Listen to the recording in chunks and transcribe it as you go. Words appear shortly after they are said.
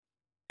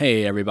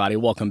Hey, everybody,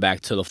 welcome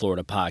back to the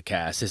Florida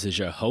Podcast. This is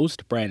your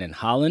host, Brandon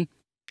Holland.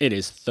 It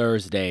is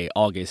Thursday,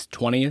 August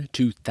 20th,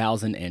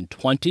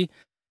 2020.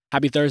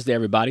 Happy Thursday,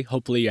 everybody.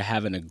 Hopefully, you're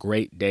having a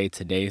great day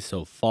today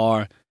so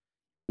far.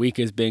 Week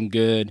has been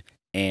good,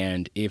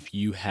 and if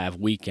you have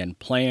weekend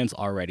plans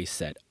already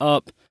set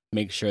up,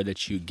 make sure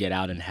that you get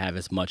out and have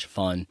as much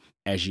fun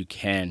as you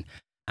can.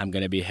 I'm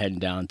going to be heading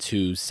down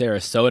to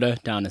Sarasota,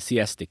 down to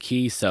Siesta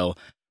Key, so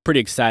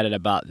pretty excited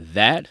about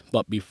that.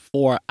 But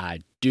before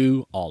I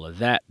do all of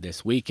that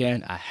this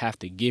weekend, I have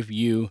to give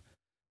you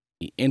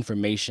the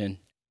information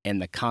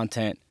and the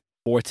content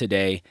for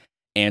today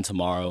and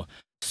tomorrow.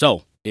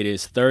 So it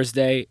is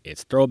Thursday.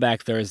 It's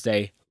Throwback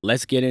Thursday.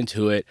 Let's get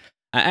into it.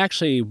 I'm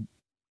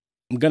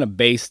going to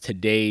base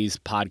today's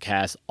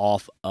podcast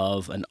off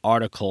of an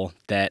article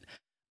that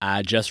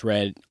I just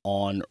read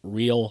on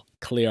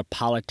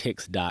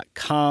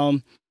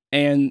realclearpolitics.com.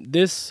 And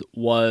this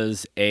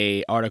was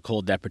an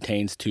article that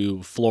pertains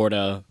to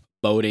Florida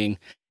voting.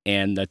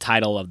 And the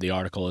title of the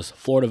article is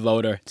Florida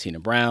Voter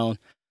Tina Brown,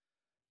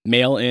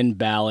 Mail-in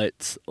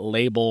Ballots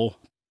Label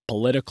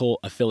Political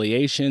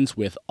Affiliations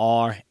with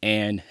R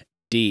and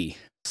D.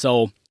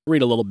 So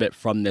read a little bit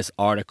from this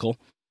article.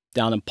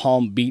 Down in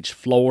Palm Beach,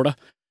 Florida,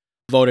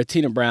 voter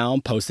Tina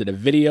Brown posted a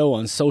video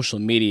on social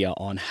media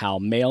on how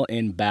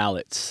mail-in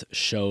ballots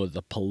show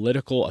the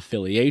political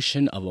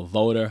affiliation of a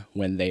voter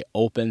when they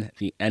open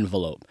the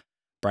envelope.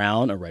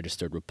 Brown, a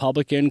registered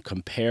Republican,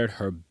 compared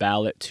her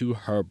ballot to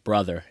her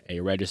brother,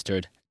 a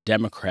registered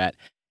Democrat,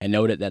 and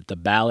noted that the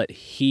ballot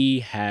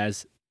he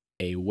has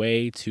a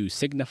way to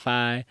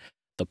signify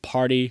the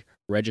party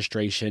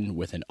registration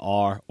with an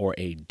R or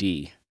a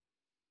D.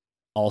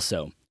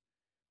 Also,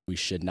 we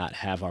should not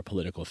have our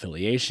political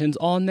affiliations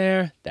on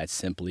there. That's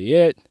simply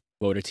it.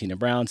 Voter Tina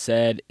Brown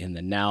said in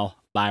the now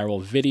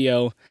viral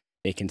video,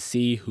 they can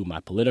see who my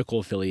political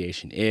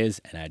affiliation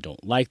is, and I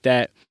don't like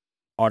that.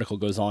 Article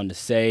goes on to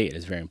say it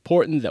is very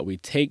important that we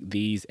take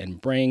these and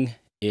bring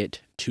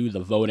it to the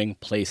voting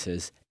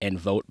places and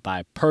vote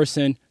by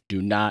person.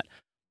 Do not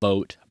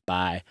vote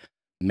by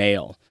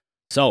mail.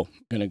 So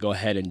I'm going to go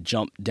ahead and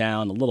jump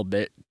down a little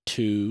bit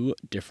to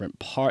a different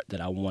part that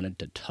I wanted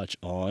to touch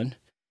on.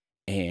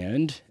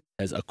 And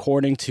as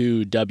according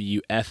to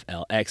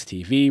WFLX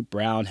TV,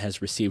 Brown has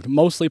received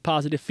mostly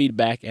positive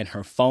feedback and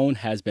her phone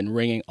has been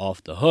ringing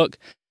off the hook.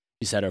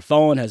 She said her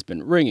phone has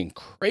been ringing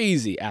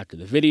crazy after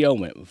the video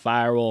went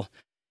viral,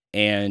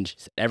 and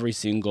every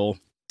single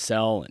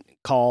cell and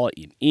call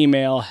and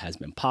email has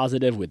been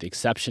positive with the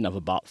exception of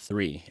about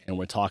 3, and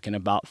we're talking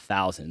about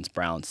thousands,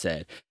 Brown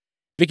said.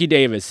 Vicki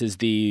Davis is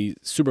the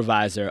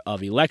supervisor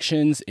of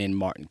elections in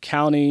Martin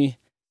County,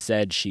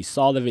 said she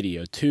saw the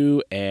video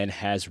too and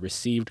has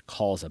received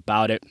calls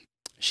about it.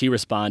 She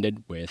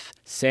responded with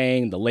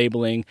saying the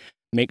labeling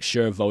makes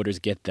sure voters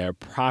get their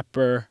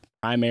proper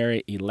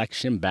primary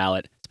election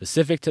ballot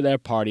specific to their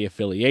party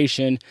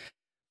affiliation.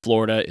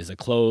 Florida is a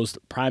closed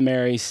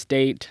primary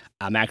state.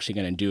 I'm actually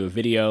going to do a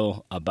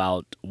video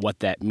about what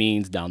that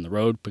means down the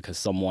road because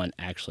someone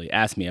actually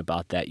asked me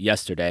about that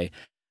yesterday.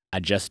 I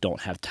just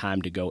don't have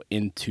time to go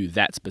into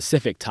that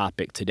specific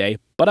topic today,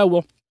 but I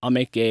will. I'll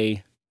make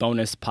a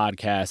bonus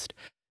podcast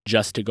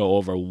just to go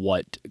over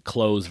what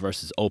closed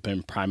versus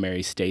open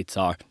primary states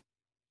are.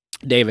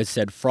 Davis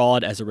said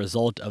fraud as a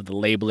result of the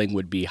labeling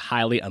would be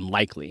highly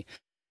unlikely.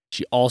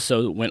 She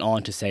also went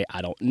on to say,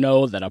 I don't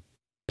know that a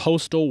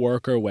postal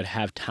worker would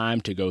have time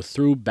to go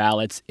through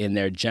ballots in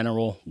their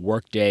general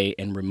workday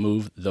and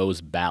remove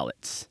those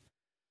ballots.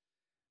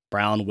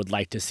 Brown would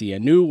like to see a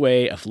new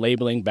way of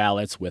labeling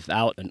ballots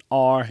without an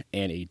R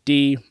and a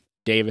D.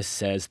 Davis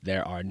says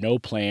there are no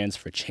plans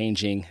for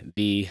changing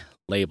the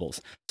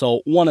labels.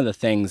 So one of the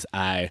things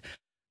that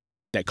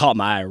caught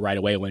my eye right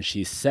away when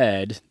she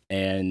said,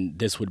 and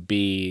this would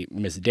be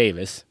Ms.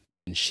 Davis,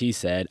 and she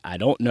said, I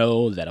don't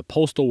know that a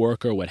postal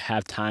worker would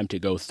have time to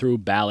go through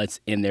ballots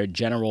in their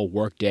general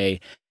workday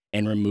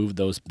and remove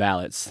those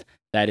ballots.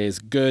 That is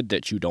good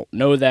that you don't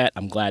know that.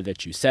 I'm glad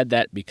that you said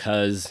that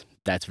because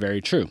that's very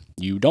true.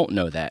 You don't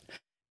know that.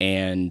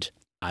 And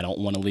I don't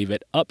want to leave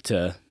it up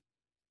to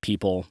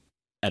people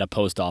at a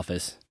post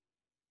office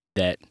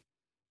that,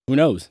 who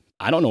knows?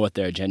 I don't know what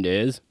their agenda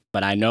is,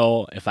 but I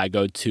know if I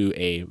go to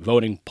a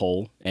voting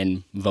poll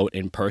and vote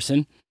in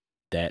person,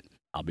 that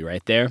I'll be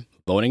right there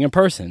voting in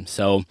person.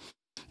 So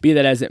be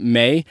that as it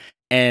may.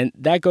 And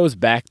that goes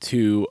back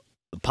to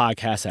the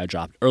podcast I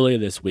dropped earlier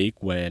this week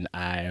when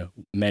I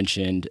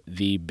mentioned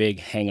the big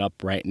hang up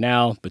right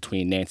now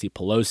between Nancy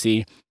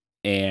Pelosi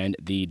and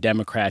the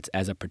Democrats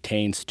as it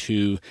pertains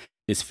to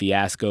this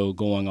fiasco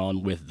going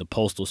on with the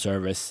Postal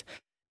Service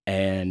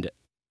and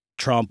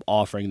Trump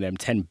offering them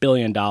 $10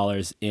 billion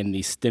in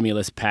the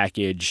stimulus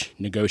package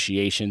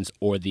negotiations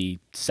or the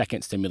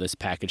second stimulus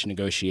package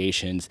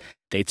negotiations.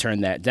 They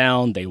turned that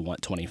down. They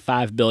want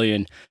 $25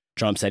 billion.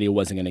 Trump said he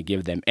wasn't going to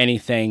give them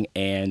anything.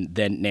 And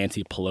then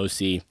Nancy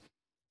Pelosi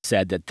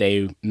said that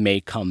they may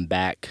come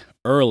back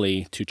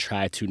early to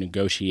try to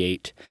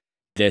negotiate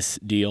this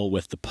deal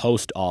with the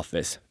post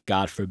office.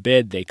 God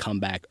forbid they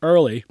come back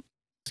early.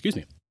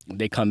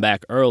 they come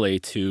back early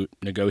to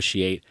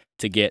negotiate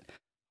to get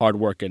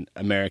hardworking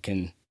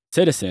American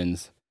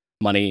citizens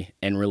money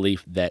and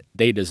relief that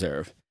they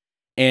deserve.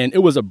 And it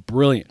was a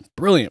brilliant,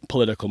 brilliant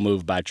political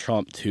move by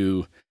Trump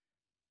to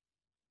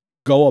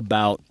go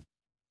about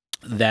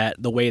that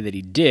the way that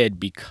he did,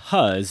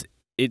 because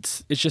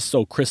it's just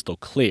so crystal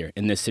clear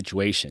in this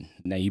situation.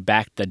 Now you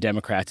back the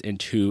Democrats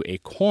into a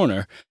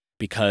corner,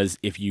 because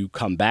if you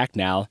come back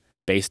now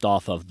based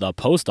off of the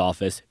post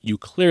office, you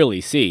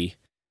clearly see,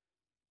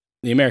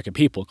 the American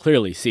people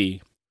clearly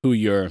see who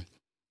your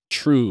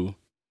true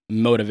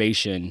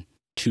motivation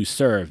to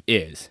serve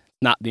is.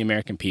 Not the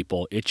American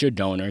people, it's your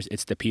donors,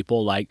 it's the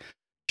people like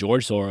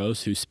George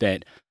Soros, who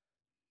spent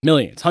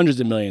millions, hundreds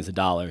of millions of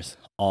dollars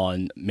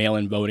on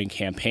mail-in voting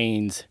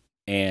campaigns.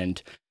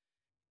 And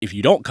if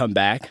you don't come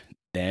back,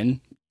 then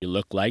you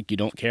look like you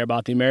don't care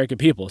about the American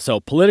people. So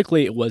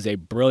politically, it was a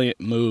brilliant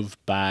move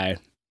by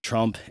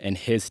Trump and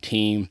his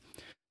team.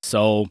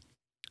 So,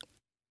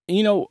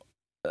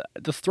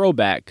 the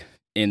throwback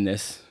in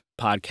this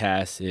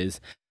podcast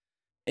is,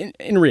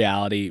 in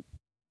reality,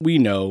 we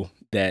know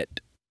that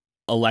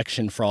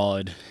election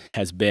fraud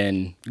has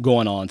been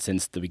going on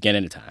since the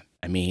beginning of time.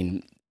 I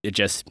mean, it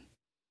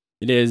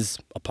is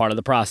a part of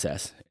the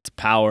process. It's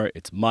power,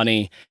 it's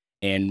money,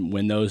 and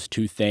when those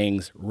two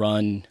things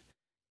run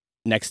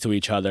next to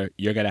each other,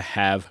 you're going to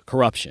have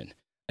corruption.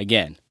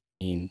 Again,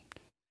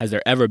 has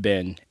there ever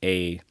been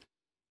a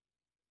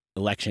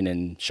election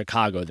in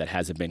Chicago that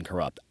hasn't been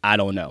corrupt? I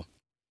don't know.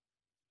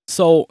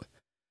 So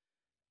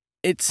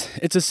it's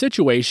a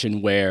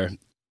situation where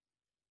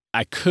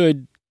I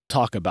could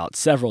talk about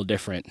several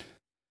different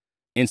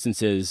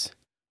instances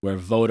where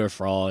voter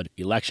fraud,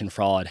 election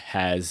fraud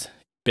has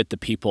bit the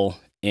people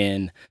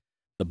in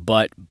the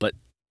butt. But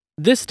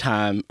this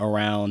time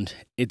around,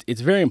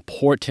 it's very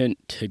important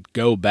to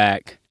go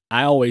back.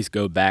 I always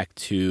go back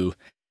to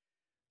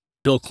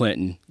Bill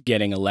Clinton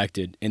getting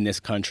elected in this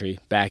country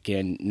back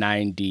in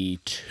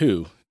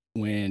 92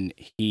 when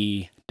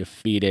he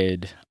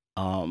defeated,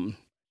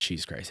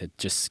 jeez Christ, it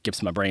just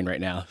skips my brain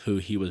right now who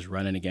he was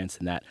running against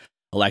in that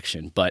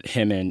election. But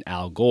him and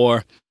Al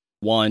Gore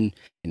won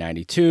in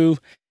 92,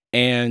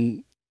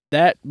 and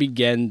that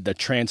began the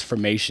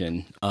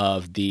transformation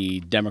of the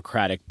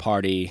Democratic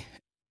Party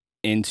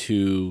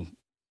into,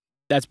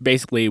 that's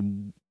basically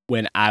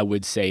when I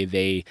would say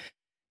they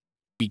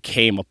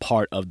became a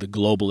part of the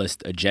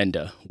globalist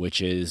agenda,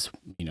 which is,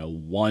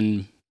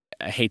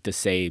 I hate to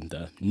say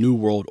the New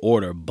World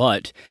Order,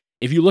 but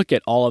if you look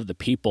at all of the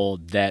people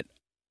that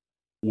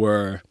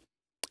were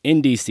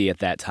in DC at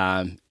that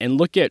time and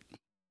look at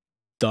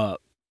the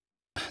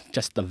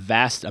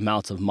vast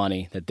amounts of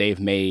money that they've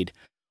made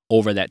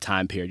over that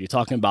time period. You're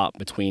talking about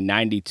between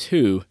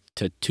 92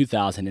 to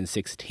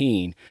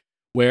 2016,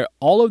 where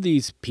all of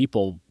these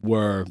people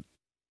were,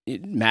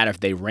 it didn't matter if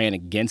they ran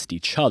against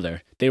each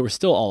other, they were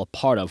still all a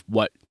part of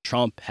what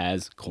Trump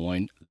has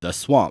coined the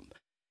swamp.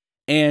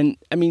 And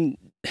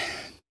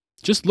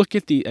just look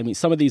at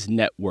some of these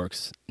net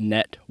worths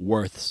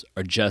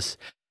are just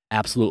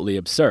absolutely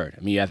absurd.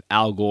 You have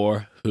Al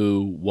Gore,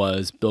 who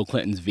was Bill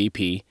Clinton's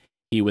VP.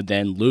 He would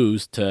then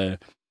lose to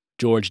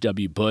George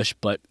W. Bush,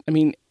 but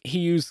he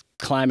used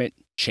climate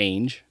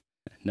change.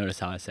 Notice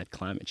how I said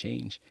climate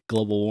change,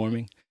 global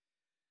warming.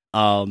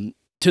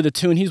 To the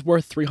tune, he's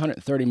worth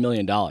 $330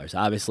 million.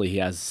 Obviously, he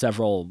has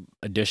several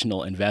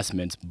additional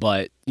investments,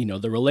 but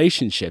the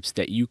relationships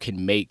that you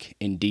can make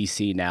in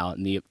DC now,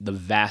 and the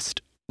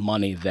vast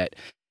money that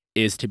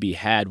is to be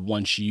had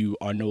once you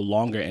are no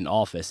longer in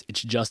office,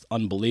 it's just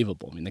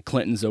unbelievable. The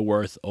Clintons are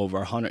worth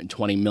over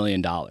 $120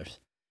 million.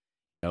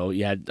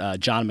 You had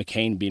John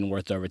McCain being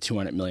worth over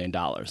 $200 million.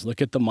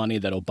 Look at the money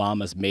that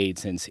Obama's made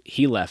since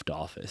he left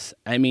office.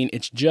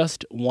 It's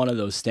just one of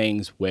those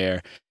things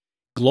where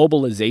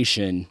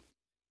globalization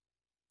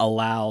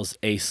allows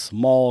a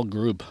small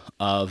group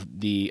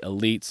of the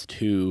elites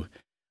to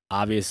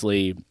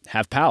obviously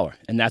have power.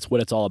 And that's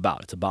what it's all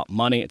about. It's about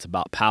money. It's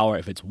about power.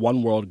 If it's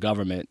one world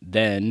government,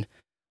 then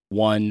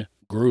one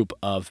group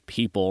of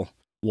people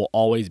will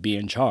always be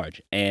in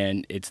charge.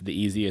 And it's the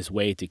easiest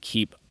way to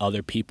keep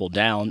other people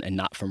down and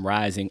not from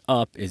rising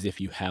up is if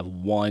you have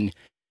one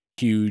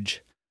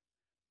huge,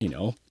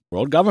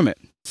 world government.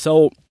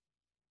 So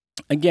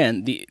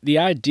again, the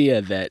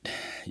idea that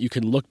you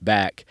can look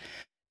back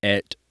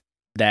at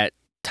that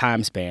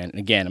time span, and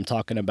again, I'm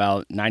talking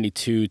about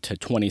 92 to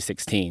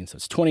 2016. So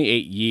it's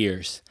 28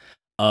 years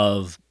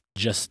of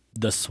just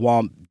the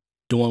swamp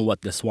doing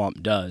what the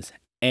swamp does.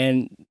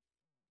 And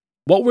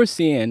what we're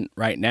seeing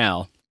right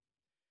now,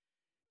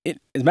 as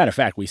a matter of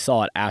fact, we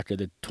saw it after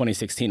the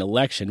 2016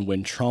 election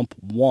when Trump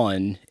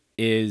won,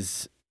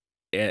 is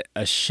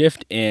a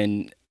shift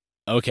in,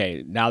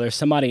 okay, now there's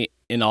somebody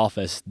in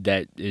office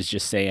that is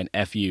just saying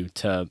F you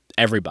to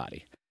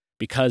everybody.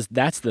 Because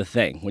that's the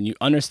thing. When you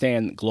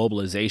understand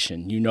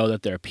globalization, you know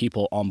that there are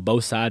people on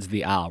both sides of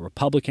the aisle,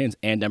 Republicans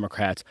and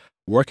Democrats,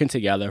 working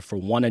together for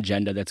one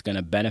agenda that's going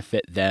to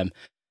benefit them,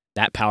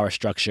 that power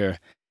structure.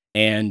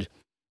 And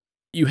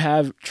you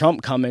have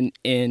Trump coming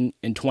in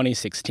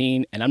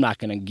 2016, and I'm not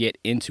going to get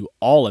into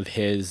all of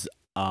his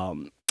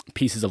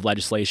pieces of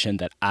legislation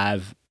that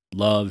I've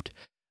loved.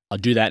 I'll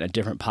do that in a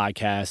different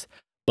podcast.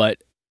 But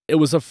it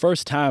was the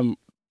first time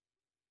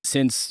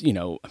since,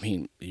 if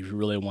you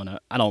really want to,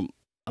 I'm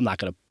not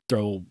going to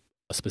throw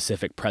a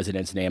specific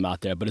president's name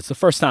out there, but it's the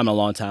first time in a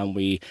long time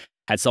we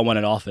had someone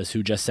in office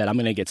who just said, I'm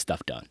going to get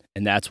stuff done.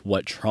 And that's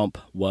what Trump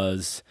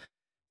was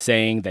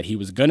saying that he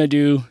was going to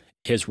do.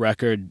 His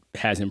record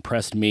has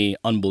impressed me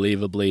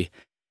unbelievably.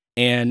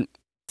 And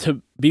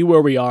to be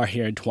where we are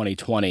here in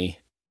 2020,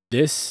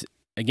 this,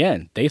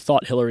 again, they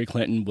thought Hillary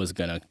Clinton was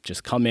going to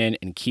just come in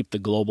and keep the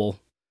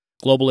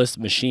globalist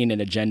machine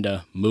and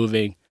agenda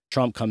moving.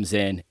 Trump comes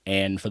in,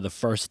 and for the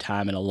first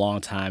time in a long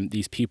time,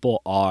 these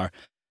people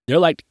they're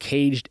like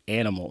caged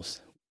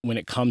animals when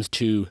it comes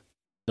to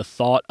the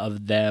thought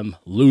of them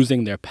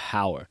losing their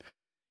power.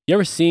 You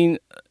ever seen,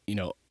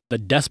 the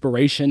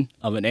desperation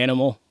of an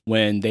animal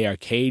when they are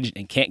caged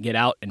and can't get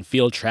out and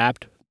feel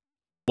trapped?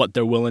 What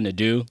they're willing to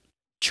do?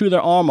 Chew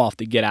their arm off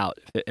to get out,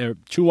 or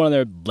chew one of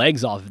their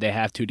legs off if they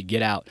have to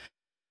get out.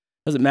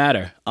 Doesn't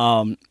matter.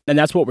 And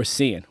that's what we're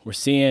seeing. We're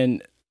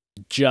seeing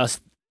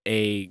just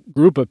a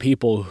group of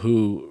people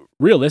who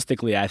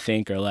realistically, I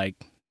think, are like,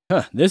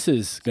 this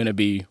is going to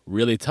be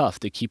really tough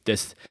to keep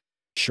this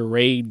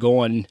charade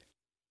going,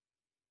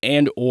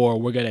 and or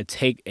we're going to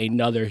take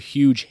another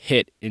huge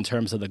hit in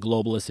terms of the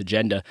globalist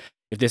agenda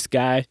if this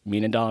guy,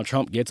 meaning Donald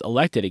Trump, gets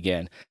elected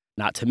again.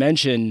 Not to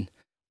mention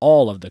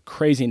all of the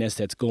craziness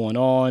that's going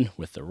on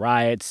with the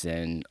riots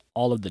and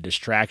all of the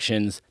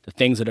distractions, the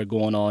things that are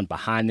going on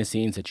behind the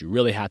scenes that you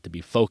really have to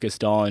be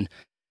focused on.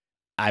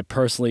 I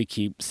personally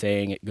keep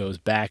saying it goes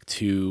back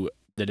to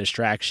the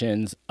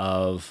distractions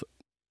of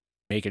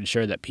making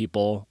sure that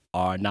people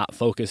are not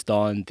focused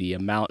on the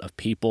amount of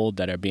people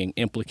that are being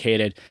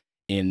implicated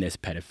in this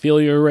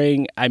pedophilia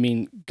ring. I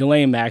mean,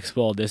 Ghislaine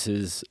Maxwell, this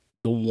is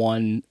the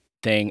one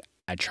thing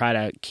I try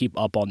to keep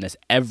up on this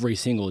every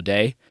single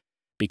day,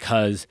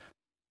 because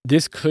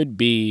this could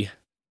be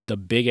the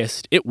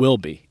biggest, it will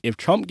be. If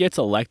Trump gets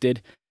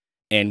elected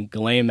and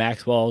Ghislaine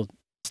Maxwell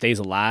stays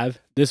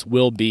alive, this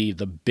will be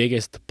the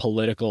biggest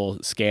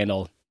political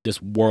scandal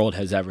this world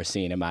has ever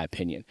seen, in my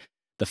opinion.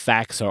 The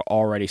facts are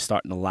already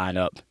starting to line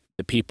up.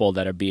 The people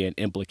that are being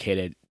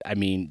implicated, I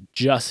mean,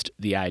 just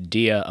the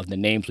idea of the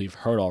names we've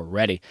heard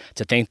already,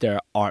 to think there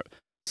are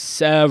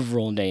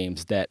several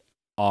names that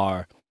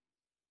are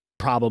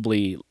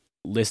probably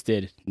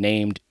listed,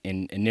 named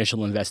in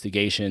initial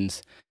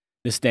investigations,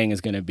 this thing is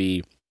going to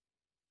be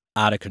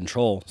out of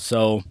control.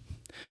 So,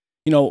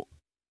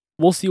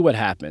 we'll see what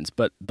happens.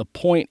 But the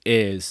point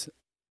is,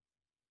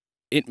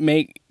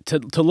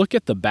 to look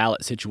at the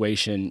ballot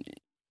situation,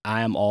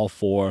 I am all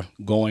for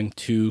going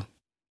to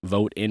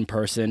vote in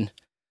person,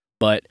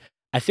 but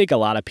I think a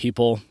lot of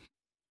people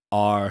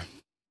are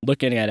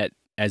looking at it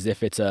as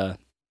if it's a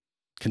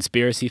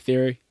conspiracy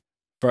theory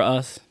for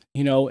us,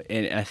 and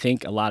I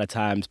think a lot of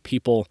times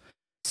people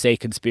say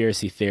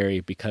conspiracy theory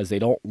because they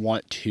don't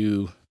want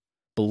to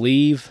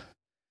believe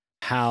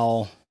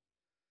how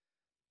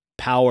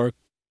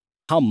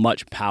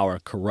much power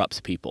corrupts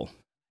people.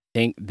 I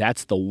think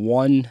that's the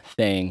one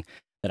thing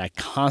that I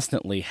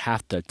constantly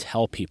have to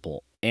tell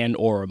people and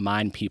or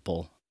remind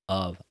people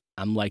of.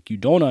 I'm like, you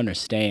don't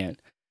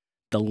understand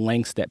the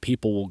lengths that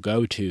people will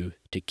go to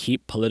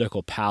keep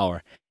political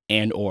power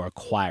and or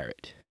acquire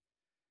it.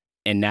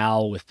 And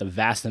now with the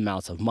vast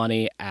amounts of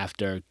money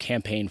after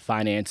campaign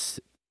finance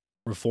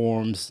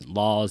reforms,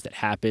 laws that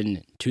happened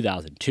in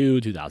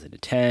 2002,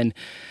 2010,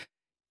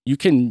 you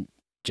can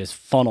just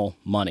funnel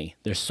money.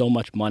 There's so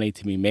much money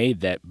to be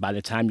made that by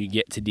the time you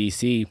get to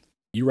DC,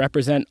 you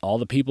represent all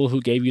the people who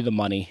gave you the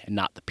money and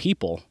not the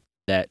people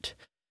that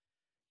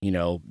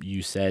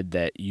you said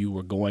that you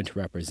were going to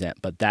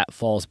represent. But that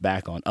falls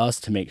back on us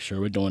to make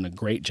sure we're doing a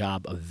great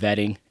job of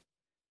vetting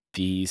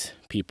these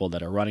people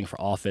that are running for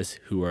office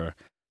who are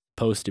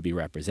supposed to be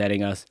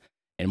representing us,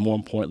 and more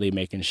importantly,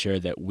 making sure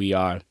that we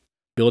are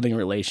building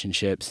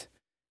relationships,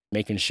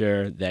 making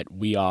sure that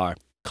we are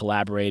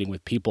collaborating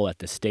with people at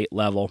the state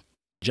level,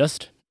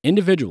 just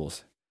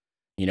individuals.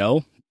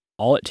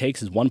 All it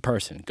takes is one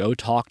person. Go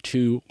talk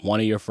to one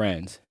of your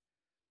friends.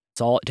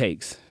 That's all it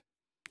takes.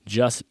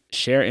 Just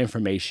share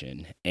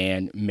information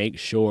and make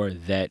sure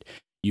that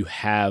you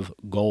have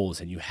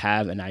goals and you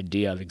have an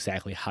idea of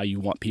exactly how you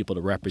want people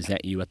to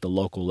represent you at the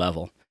local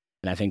level.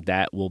 And I think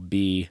that will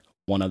be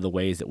one of the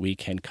ways that we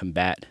can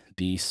combat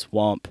the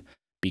swamp,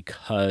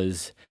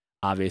 because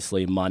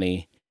obviously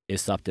money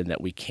is something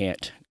that we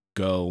can't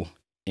go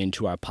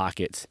into our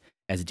pockets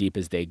as deep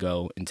as they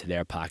go into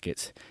their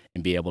pockets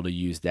and be able to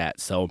use that.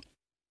 So,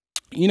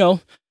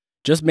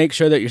 just make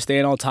sure that you're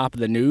staying on top of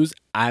the news.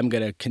 I'm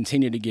going to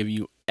continue to give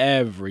you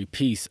every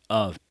piece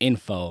of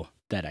info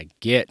that I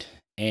get.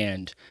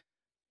 And,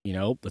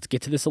 let's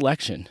get to this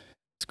election.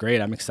 It's great.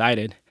 I'm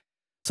excited.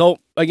 So,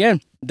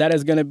 again, that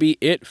is going to be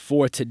it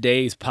for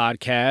today's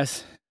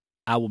podcast.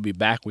 I will be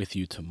back with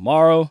you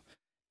tomorrow.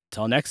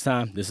 Till next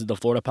time, this is the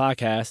Florida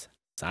Podcast,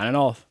 signing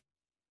off.